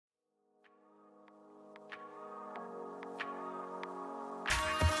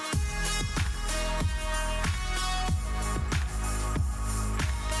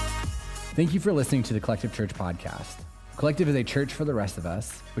Thank you for listening to the Collective Church podcast. Collective is a church for the rest of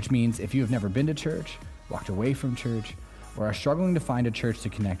us, which means if you have never been to church, walked away from church, or are struggling to find a church to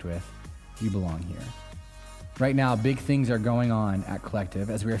connect with, you belong here. Right now, big things are going on at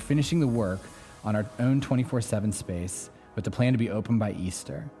Collective as we are finishing the work on our own 24/7 space with the plan to be open by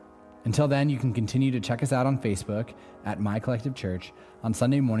Easter. Until then, you can continue to check us out on Facebook at My Collective Church on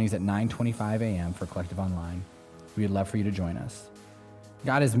Sunday mornings at 9:25 a.m. for Collective Online. We would love for you to join us.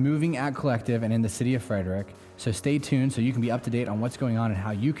 God is moving at Collective and in the city of Frederick, so stay tuned so you can be up to date on what's going on and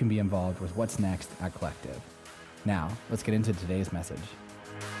how you can be involved with what's next at Collective. Now, let's get into today's message.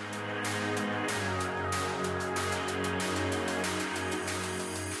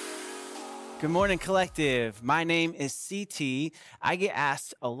 Good morning, Collective. My name is CT. I get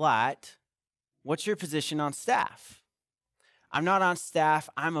asked a lot, what's your position on staff? I'm not on staff.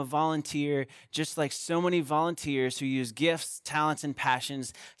 I'm a volunteer, just like so many volunteers who use gifts, talents, and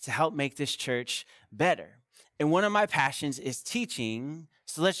passions to help make this church better. And one of my passions is teaching,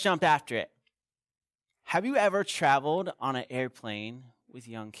 so let's jump after it. Have you ever traveled on an airplane with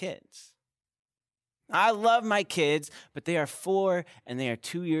young kids? I love my kids, but they are 4 and they are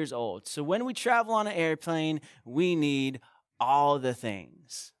 2 years old. So when we travel on an airplane, we need all the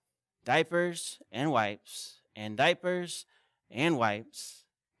things. Diapers and wipes, and diapers and wipes,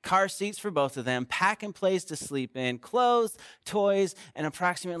 car seats for both of them, pack and place to sleep in, clothes, toys, and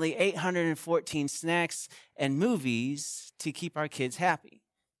approximately 814 snacks and movies to keep our kids happy.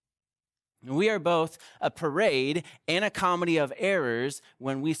 We are both a parade and a comedy of errors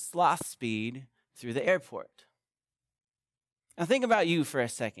when we sloth speed through the airport. Now think about you for a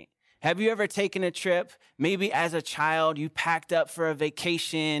second. Have you ever taken a trip? Maybe as a child, you packed up for a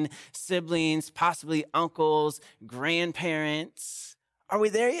vacation, siblings, possibly uncles, grandparents. Are we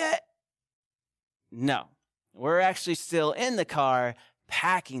there yet? No. We're actually still in the car,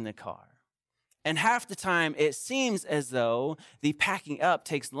 packing the car. And half the time, it seems as though the packing up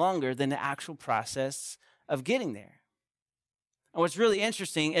takes longer than the actual process of getting there. And what's really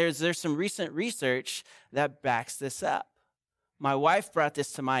interesting is there's some recent research that backs this up. My wife brought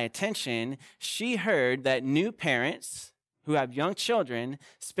this to my attention. She heard that new parents who have young children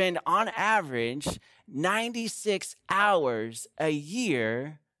spend on average 96 hours a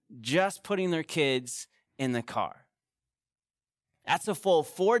year just putting their kids in the car. That's a full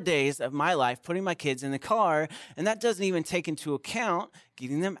 4 days of my life putting my kids in the car, and that doesn't even take into account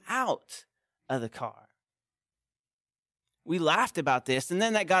getting them out of the car. We laughed about this, and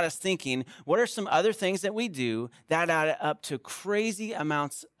then that got us thinking, what are some other things that we do that add up to crazy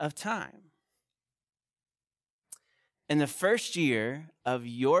amounts of time? In the first year of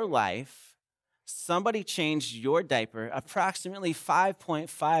your life, somebody changed your diaper approximately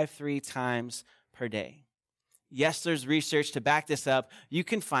 5.53 times per day. Yes, there's research to back this up. You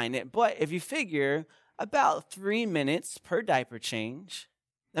can find it, but if you figure about 3 minutes per diaper change,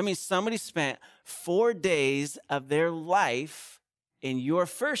 that means somebody spent 4 days of their life in your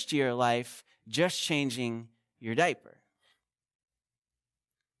first year of life just changing your diaper.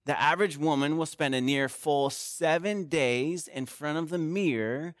 The average woman will spend a near full 7 days in front of the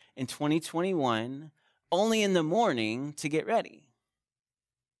mirror in 2021, only in the morning to get ready.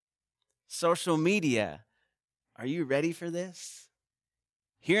 Social media, are you ready for this?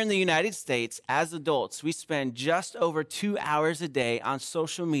 Here in the United States, as adults, we spend just over 2 hours a day on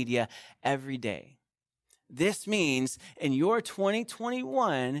social media every day. This means in your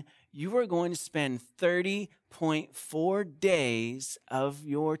 2021, you are going to spend 30.4 days of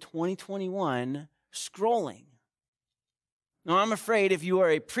your 2021 scrolling. Now, I'm afraid if you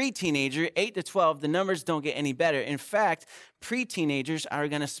are a pre-teenager, 8 to 12, the numbers don't get any better. In fact, pre-teenagers are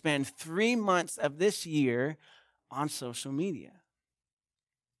going to spend 3 months of this year on social media.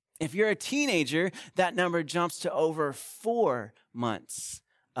 If you're a teenager, that number jumps to over 4 months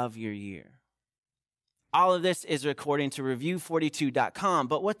of your year. All of this is according to Review42.com.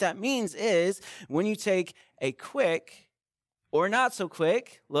 But what that means is when you take a quick or not so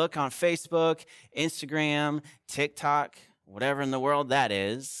quick look on Facebook, Instagram, TikTok, whatever in the world that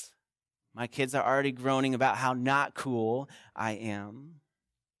is, my kids are already groaning about how not cool I am.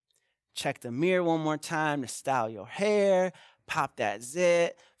 Check the mirror one more time to style your hair, pop that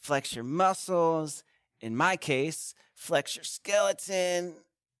zit, flex your muscles. In my case, flex your skeleton.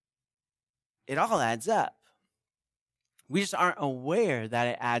 It all adds up. We just aren't aware that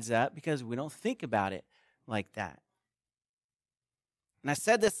it adds up because we don't think about it like that. And I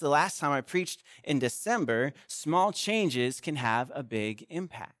said this the last time I preached in December, small changes can have a big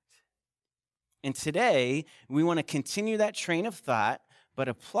impact. And today, we want to continue that train of thought, but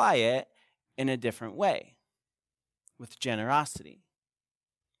apply it in a different way, with generosity.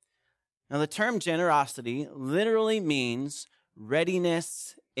 Now, the term generosity literally means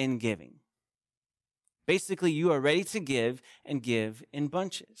readiness in giving. Basically, you are ready to give and give in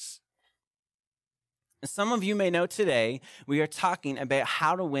bunches. And some of you may know today we are talking about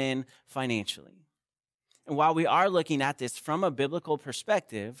how to win financially. And while we are looking at this from a biblical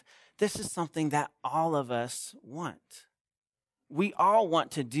perspective, this is something that all of us want. We all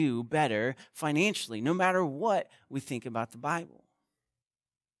want to do better financially, no matter what we think about the Bible.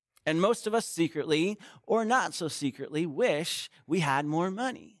 And most of us secretly, or not so secretly, wish we had more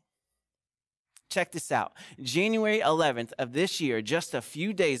money. Check this out. January 11th of this year, just a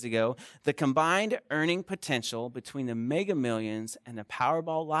few days ago, the combined earning potential between the Mega Millions and the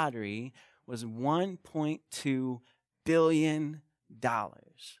Powerball lottery was $1.2 billion.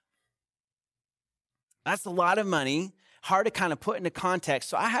 That's a lot of money, hard to kind of put into context.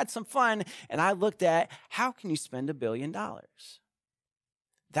 So I had some fun, and I looked at how can you spend $1 billion?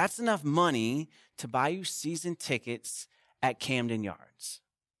 That's enough money to buy you season tickets at Camden Yards.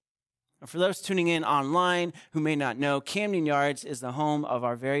 For those tuning in online who may not know, Camden Yards is the home of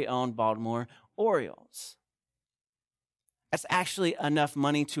our very own Baltimore Orioles. That's actually enough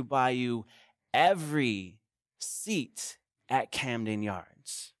money to buy you every seat at Camden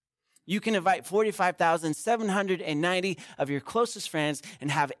Yards. You can invite 45,790 of your closest friends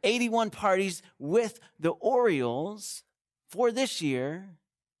and have 81 parties with the Orioles for this year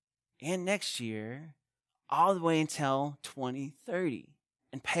and next year, all the way until 2030,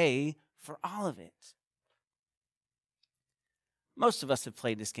 and pay for all of it. Most of us have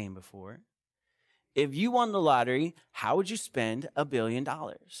played this game before. If you won the lottery, how would you spend $1 billion?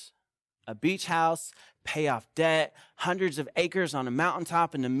 A beach house, pay off debt, hundreds of acres on a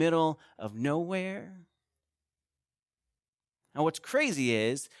mountaintop in the middle of nowhere? Now, what's crazy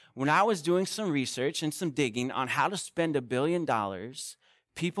is when I was doing some research and some digging on how to spend $1 billion,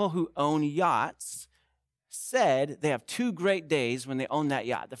 people who own yachts said they have 2 great days when they own that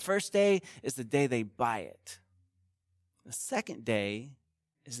yacht. The first day is the day they buy it. The second day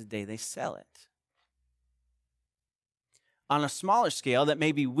is the day they sell it. On a smaller scale that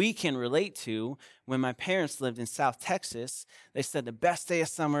maybe we can relate to, when my parents lived in South Texas, they said the best day of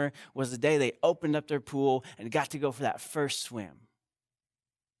summer was the day they opened up their pool and got to go for that first swim.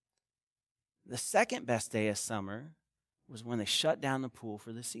 The second best day of summer was when they shut down the pool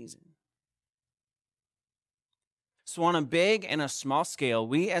for the season. So on a big and a small scale,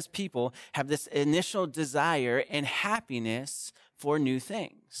 we as people have this initial desire and happiness for new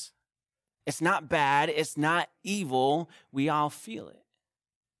things. It's not bad. It's not evil. We all feel it.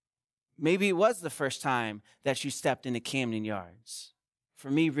 Maybe it was the first time that you stepped into Camden Yards. For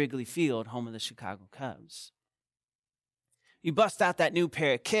me, Wrigley Field, home of the Chicago Cubs. You bust out that new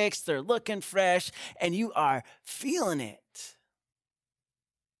pair of kicks. They're looking fresh, and you are feeling it.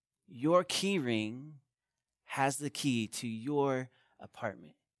 Your key ring has the key to your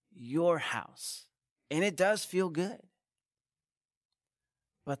apartment, your house, and it does feel good.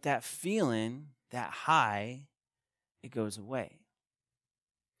 But that feeling, that high, it goes away.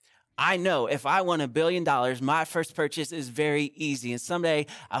 I know if I won $1 billion, my first purchase is very easy, and someday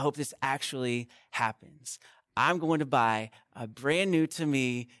I hope this actually happens. I'm going to buy a brand new to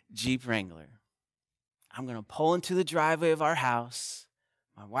me Jeep Wrangler. I'm going to pull into the driveway of our house.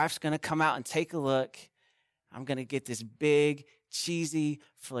 My wife's going to come out and take a look. I'm going to get this big, cheesy,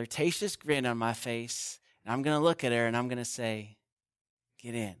 flirtatious grin on my face. And I'm going to look at her and I'm going to say,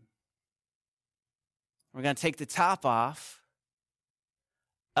 get in. We're going to take the top off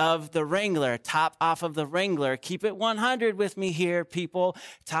of the Wrangler. Top off of the Wrangler. Keep it 100 with me here, people.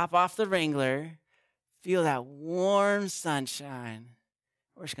 Top off the Wrangler. Feel that warm sunshine.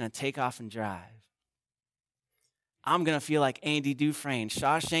 We're just going to take off and drive. I'm going to feel like Andy Dufresne,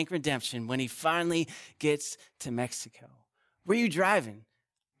 Shawshank Redemption, when he finally gets to Mexico. Where are you driving?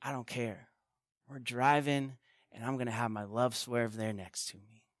 I don't care. We're driving, and I'm going to have my love swerve there next to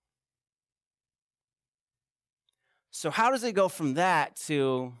me. So how does it go from that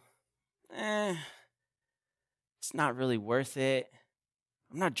to, it's not really worth it.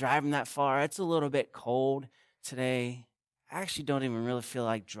 I'm not driving that far. It's a little bit cold today. I actually don't even really feel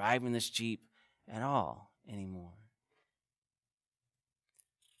like driving this Jeep at all anymore.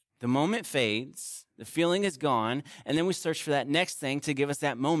 The moment fades, the feeling is gone, and then we search for that next thing to give us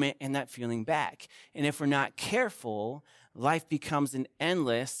that moment and that feeling back. And if we're not careful, life becomes an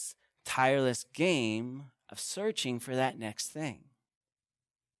endless, tireless game of searching for that next thing.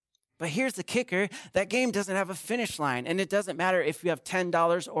 But here's the kicker. That game doesn't have a finish line, and it doesn't matter if you have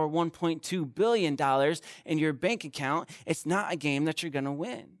 $10 or $1.2 billion in your bank account. It's not a game that you're going to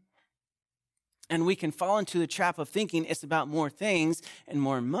win. And we can fall into the trap of thinking it's about more things and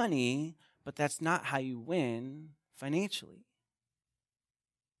more money, but that's not how you win financially.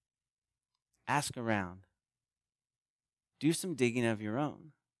 Ask around. Do some digging of your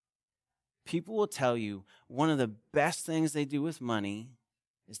own. People will tell you one of the best things they do with money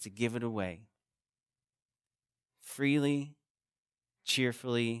is to give it away. Freely,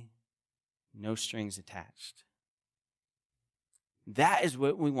 cheerfully, no strings attached. That is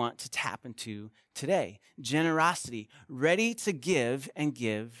what we want to tap into today. Generosity, ready to give and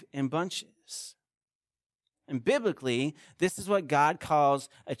give in bunches. And biblically, this is what God calls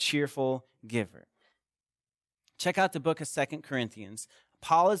a cheerful giver. Check out the book of 2 Corinthians.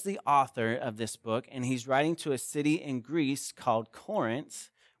 Paul is the author of this book, and he's writing to a city in Greece called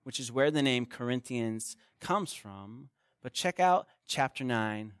Corinth, which is where the name Corinthians comes from. But check out chapter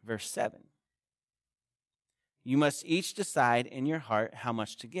 9, verse 7. You must each decide in your heart how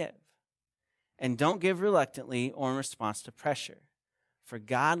much to give. And don't give reluctantly or in response to pressure, for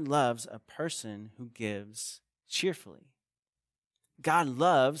God loves a person who gives cheerfully. God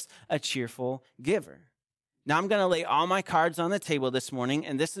loves a cheerful giver. Now I'm going to lay all my cards on the table this morning,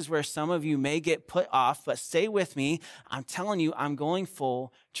 and this is where some of you may get put off, but stay with me. I'm telling you, I'm going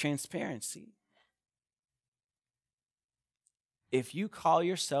full transparency. If you call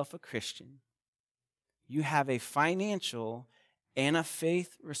yourself a Christian, you have a financial and a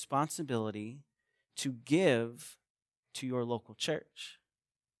faith responsibility to give to your local church.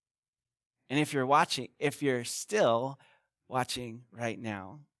 And if you're still watching right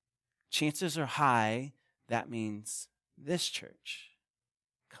now, chances are high that means this church,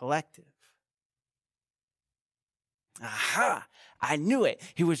 Collective. Aha! I knew it.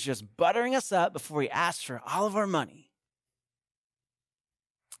 He was just buttering us up before he asked for all of our money.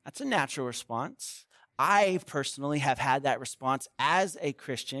 That's a natural response. I personally have had that response as a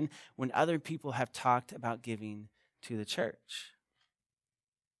Christian when other people have talked about giving to the church.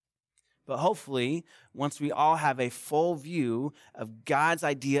 But hopefully, once we all have a full view of God's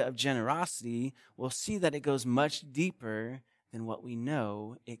idea of generosity, we'll see that it goes much deeper than what we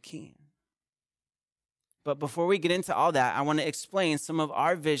know it can. But before we get into all that, I want to explain some of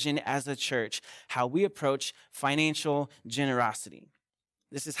our vision as a church, how we approach financial generosity.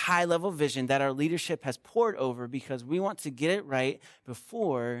 This is high-level vision that our leadership has poured over because we want to get it right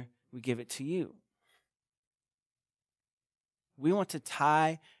before we give it to you. We want to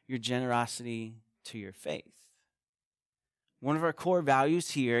tie your generosity to your faith. One of our core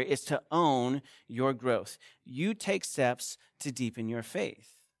values here is to own your growth. You take steps to deepen your faith.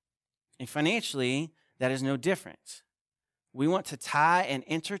 And financially, that is no different. We want to tie and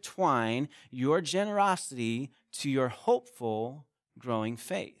intertwine your generosity to your hopeful, growing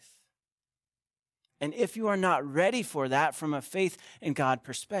faith. And if you are not ready for that from a faith in God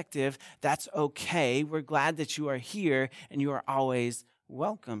perspective, that's okay. We're glad that you are here and you are always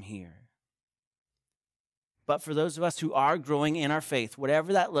welcome here. But for those of us who are growing in our faith,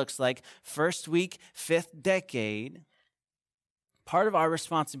 whatever that looks like, first week, fifth decade, part of our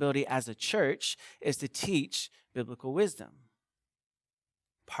responsibility as a church is to teach biblical wisdom.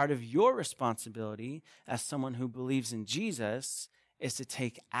 Part of your responsibility as someone who believes in Jesus is to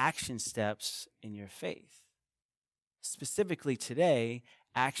take action steps in your faith. Specifically today,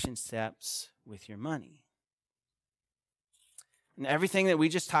 action steps with your money. And everything that we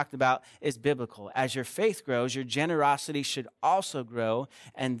just talked about is biblical. As your faith grows, your generosity should also grow,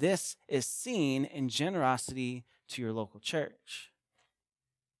 and this is seen in generosity to your local church.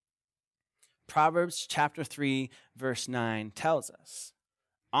 Proverbs chapter 3, verse 9 tells us,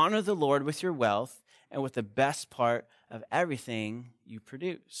 honor the Lord with your wealth and with the best part of everything you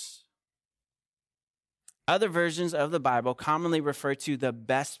produce. Other versions of the Bible commonly refer to the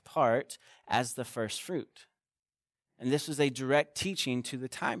best part as the first fruit. And this was a direct teaching to the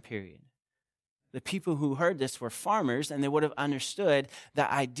time period. The people who heard this were farmers, and they would have understood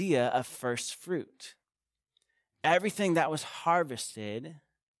the idea of first fruit. Everything that was harvested,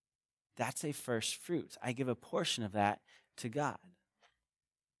 that's a first fruit. I give a portion of that to God.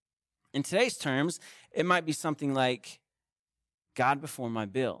 In today's terms, it might be something like God before my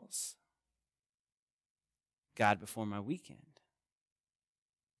bills, God before my weekend,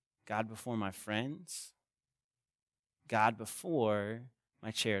 God before my friends, God before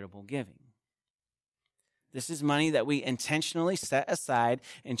my charitable giving. This is money that we intentionally set aside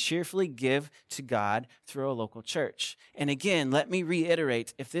and cheerfully give to God through a local church. And again, let me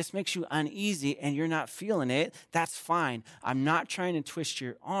reiterate, if this makes you uneasy and you're not feeling it, that's fine. I'm not trying to twist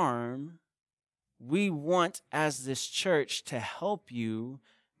your arm. We want, as this church, to help you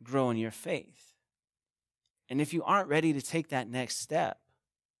grow in your faith. And if you aren't ready to take that next step,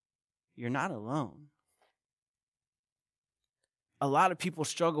 you're not alone. A lot of people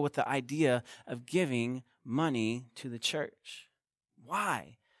struggle with the idea of giving money to the church.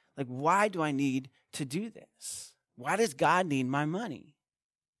 Why? Like, why do I need to do this? Why does God need my money?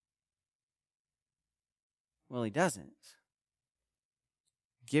 Well, he doesn't.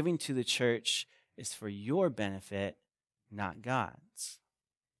 Giving to the church is for your benefit, not God's.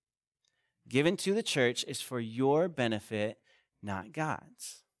 Giving to the church is for your benefit, not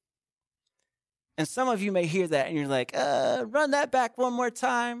God's. And some of you may hear that and you're like, run that back one more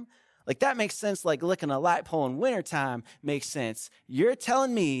time. Like, that makes sense. Like licking a light pole in wintertime makes sense. You're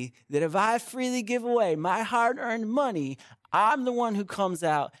telling me that if I freely give away my hard-earned money, I'm the one who comes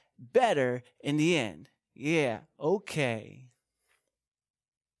out better in the end. Yeah, okay.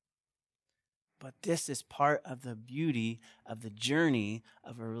 But this is part of the beauty of the journey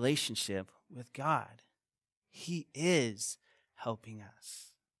of a relationship with God. He is helping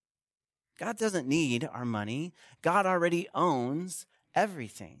us. God doesn't need our money. God already owns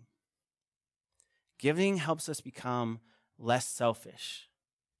everything. Giving helps us become less selfish.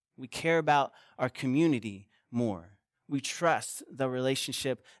 We care about our community more. We trust the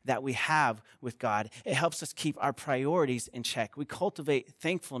relationship that we have with God. It helps us keep our priorities in check. We cultivate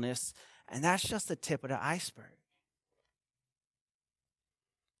thankfulness, and that's just the tip of the iceberg.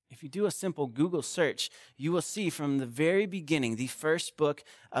 If you do a simple Google search, you will see from the very beginning, the first book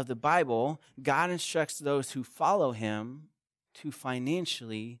of the Bible, God instructs those who follow him to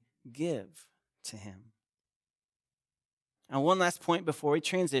financially give to him. And one last point before we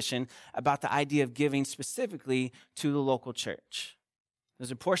transition about the idea of giving specifically to the local church.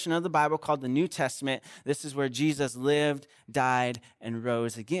 There's a portion of the Bible called the New Testament. This is where Jesus lived, died, and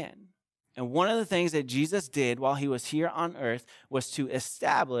rose again. And one of the things that Jesus did while he was here on earth was to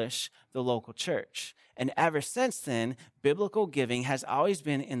establish the local church. And ever since then, biblical giving has always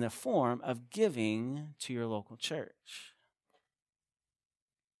been in the form of giving to your local church.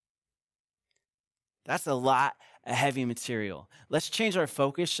 That's a lot of heavy material. Let's change our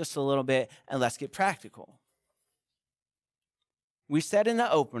focus just a little bit and let's get practical. We said in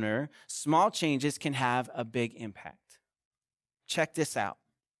the opener, small changes can have a big impact. Check this out.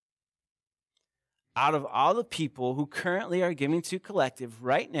 Out of all the people who currently are giving to Collective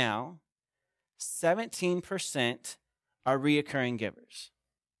right now, 17% are reoccurring givers.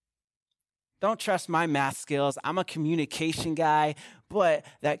 Don't trust my math skills. I'm a communication guy, but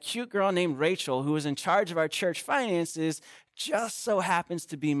that cute girl named Rachel, who is in charge of our church finances, just so happens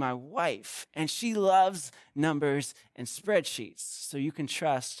to be my wife, and she loves numbers and spreadsheets, so you can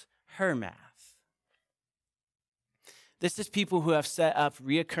trust her math. This is people who have set up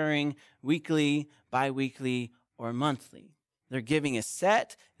reoccurring weekly, bi-weekly, or monthly. Their giving is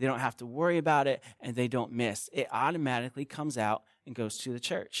set, they don't have to worry about it, and they don't miss. It automatically comes out and goes to the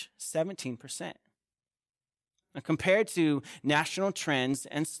church, 17%. Now, compared to national trends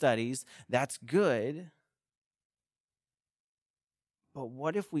and studies, that's good. But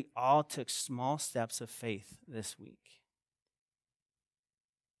what if we all took small steps of faith this week?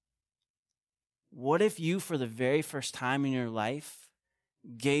 What if you, for the very first time in your life,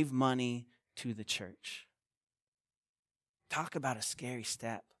 gave money to the church? Talk about a scary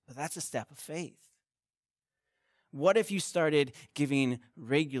step, but that's a step of faith. What if you started giving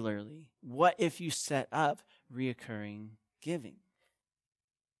regularly? What if you set up reoccurring giving?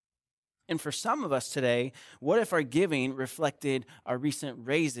 And for some of us today, what if our giving reflected our recent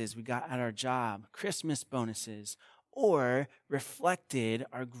raises we got at our job, Christmas bonuses, or reflected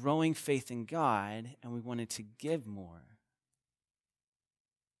our growing faith in God and we wanted to give more?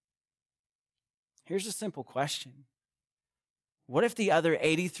 Here's a simple question. What if the other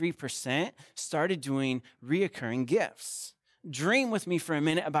 83% started doing reoccurring gifts? Dream with me for a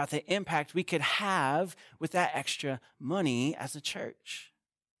minute about the impact we could have with that extra money as a church.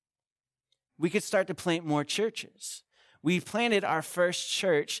 We could start to plant more churches. We planted our first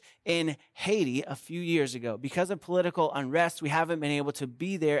church in Haiti a few years ago. Because of political unrest, we haven't been able to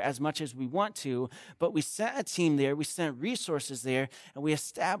be there as much as we want to, but we sent a team there, we sent resources there, and we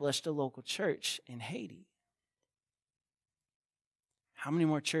established a local church in Haiti. How many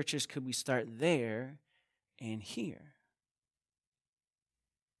more churches could we start there and here?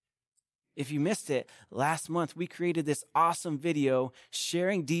 If you missed it, last month we created this awesome video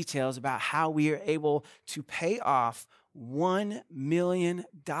sharing details about how we are able to pay off $1 million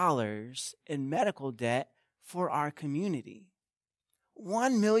in medical debt for our community.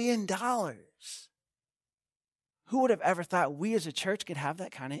 $1 million. Who would have ever thought we as a church could have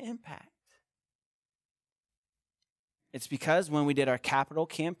that kind of impact? It's because when we did our capital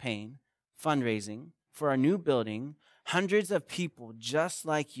campaign, fundraising for our new building, hundreds of people just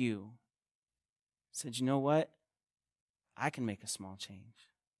like you said, you know what? I can make a small change.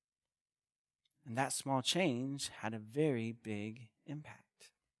 And that small change had a very big impact.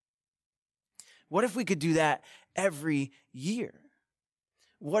 What if we could do that every year?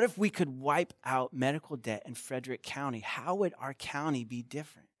 What if we could wipe out medical debt in Frederick County? How would our county be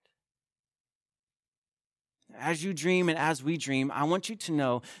different? As you dream and as we dream, I want you to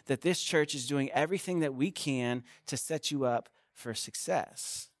know that this church is doing everything that we can to set you up for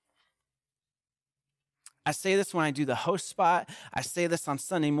success. I say this when I do the host spot. I say this on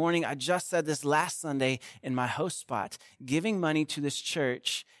Sunday morning. I just said this last Sunday in my host spot. Giving money to this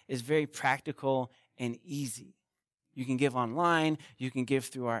church is very practical and easy. You can give online. You can give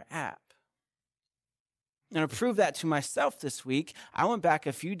through our app. And to prove that to myself this week, I went back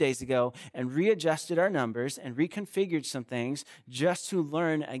a few days ago and readjusted our numbers and reconfigured some things just to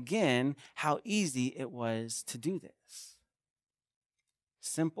learn again how easy it was to do this.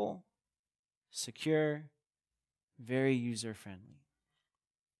 Simple, secure, very user-friendly.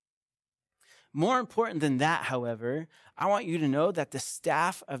 More important than that, however, I want you to know that the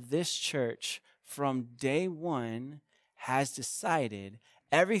staff of this church from day one has decided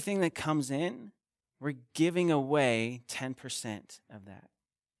everything that comes in, we're giving away 10% of that.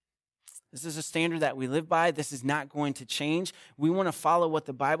 This is a standard that we live by. This is not going to change. We want to follow what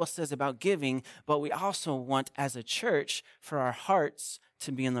the Bible says about giving, but we also want, as a church, for our hearts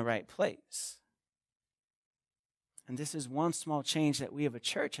to be in the right place. And this is one small change that we as a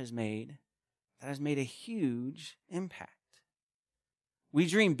church has made that has made a huge impact. We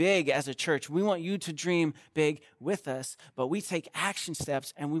dream big as a church. We want you to dream big with us, but we take action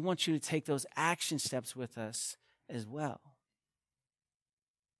steps, and we want you to take those action steps with us as well.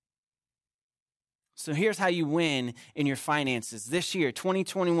 So here's how you win in your finances. This year,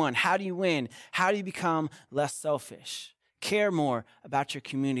 2021, how do you win? How do you become less selfish? Care more about your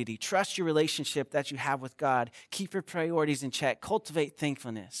community. Trust your relationship that you have with God. Keep your priorities in check. Cultivate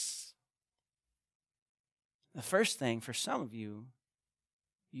thankfulness. The first thing for some of you,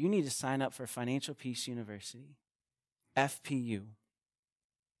 you need to sign up for Financial Peace University, FPU.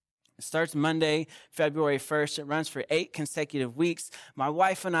 It starts Monday, February 1st. It runs for 8 consecutive weeks. My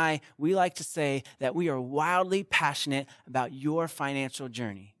wife and I, we like to say that we are wildly passionate about your financial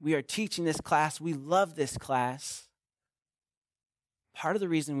journey. We are teaching this class. We love this class. Part of the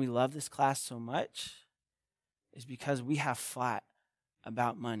reason we love this class so much is because we have fought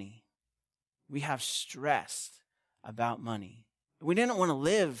about money. We have stressed about money. We didn't want to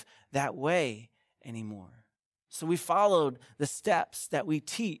live that way anymore. So we followed the steps that we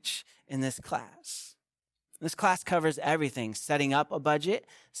teach in this class. This class covers everything: setting up a budget,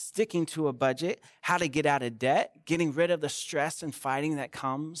 sticking to a budget, how to get out of debt, getting rid of the stress and fighting that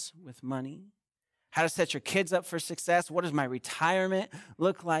comes with money, how to set your kids up for success, what does my retirement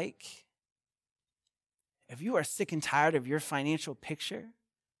look like. If you are sick and tired of your financial picture,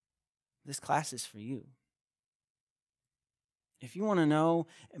 this class is for you. If you want to know,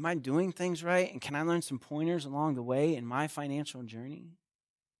 am I doing things right, and can I learn some pointers along the way in my financial journey,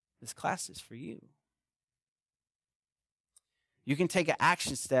 this class is for you. You can take an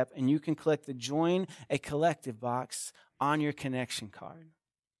action step, and you can click the Join a Collective box on your connection card.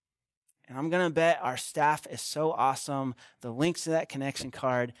 And I'm going to bet our staff is so awesome. The links to that connection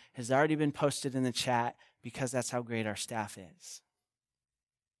card has already been posted in the chat because that's how great our staff is.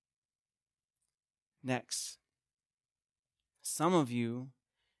 Next. Some of you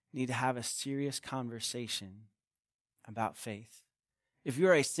need to have a serious conversation about faith. If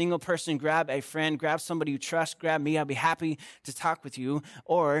you're a single person, grab a friend, grab somebody you trust, grab me. I'll be happy to talk with you,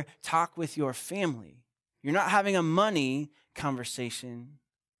 or talk with your family. You're not having a money conversation.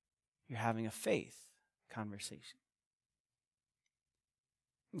 You're having a faith conversation.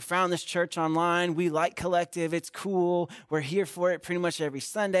 We found this church online. We like Collective. It's cool. We're here for it pretty much every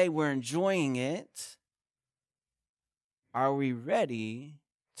Sunday. We're enjoying it. Are we ready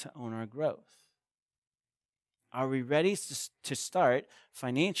to own our growth? Are we ready to start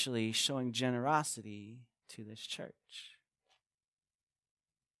financially showing generosity to this church?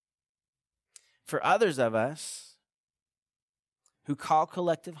 For others of us who call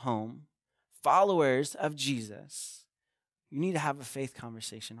Collective home, followers of Jesus, you need to have a faith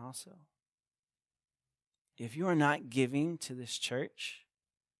conversation also. If you are not giving to this church,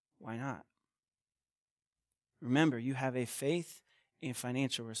 why not? Remember, you have a faith and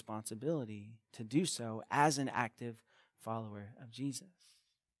financial responsibility to do so as an active follower of Jesus.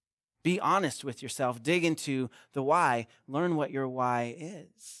 Be honest with yourself. Dig into the why. Learn what your why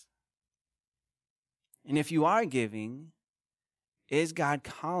is. And if you are giving, is God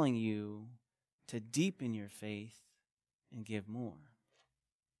calling you to deepen your faith and give more?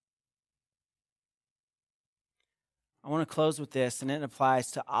 I want to close with this, and it applies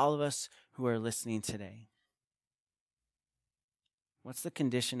to all of us who are listening today. What's the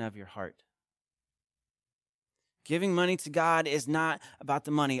condition of your heart? Giving money to God is not about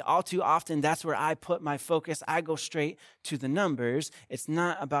the money. All too often, that's where I put my focus. I go straight to the numbers. It's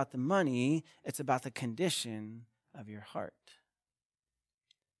not about the money. It's about the condition of your heart.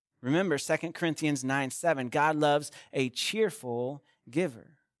 Remember 2 Corinthians 9:7, God loves a cheerful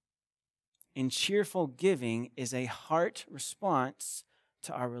giver. And cheerful giving is a heart response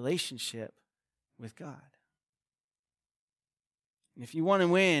to our relationship with God. And if you want to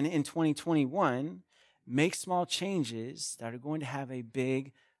win in 2021, make small changes that are going to have a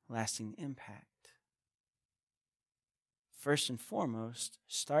big, lasting impact. First and foremost,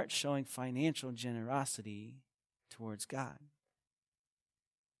 start showing financial generosity towards God.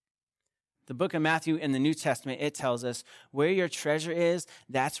 The book of Matthew in the New Testament, it tells us where your treasure is,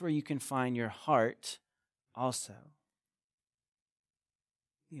 that's where you can find your heart also.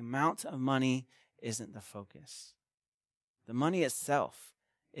 The amount of money isn't the focus. The money itself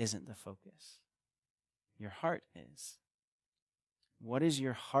isn't the focus. Your heart is. What is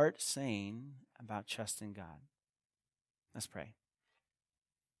your heart saying about trusting God? Let's pray.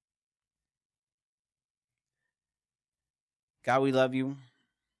 God, we love you.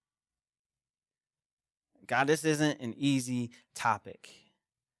 God, this isn't an easy topic.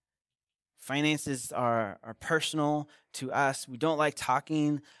 Finances are personal to us. We don't like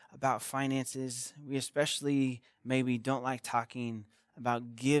talking about finances. We especially maybe don't like talking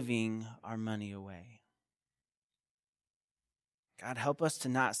about giving our money away. God, help us to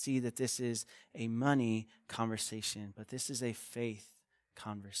not see that this is a money conversation, but this is a faith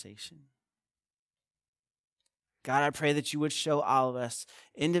conversation. God, I pray that you would show all of us,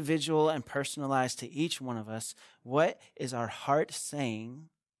 individual and personalized to each one of us, what is our heart saying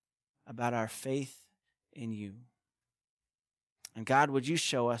about our faith in you. And God, would you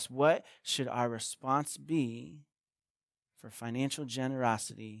show us what should our response be for financial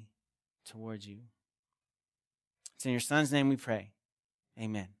generosity towards you. It's in your Son's name we pray.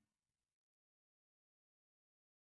 Amen.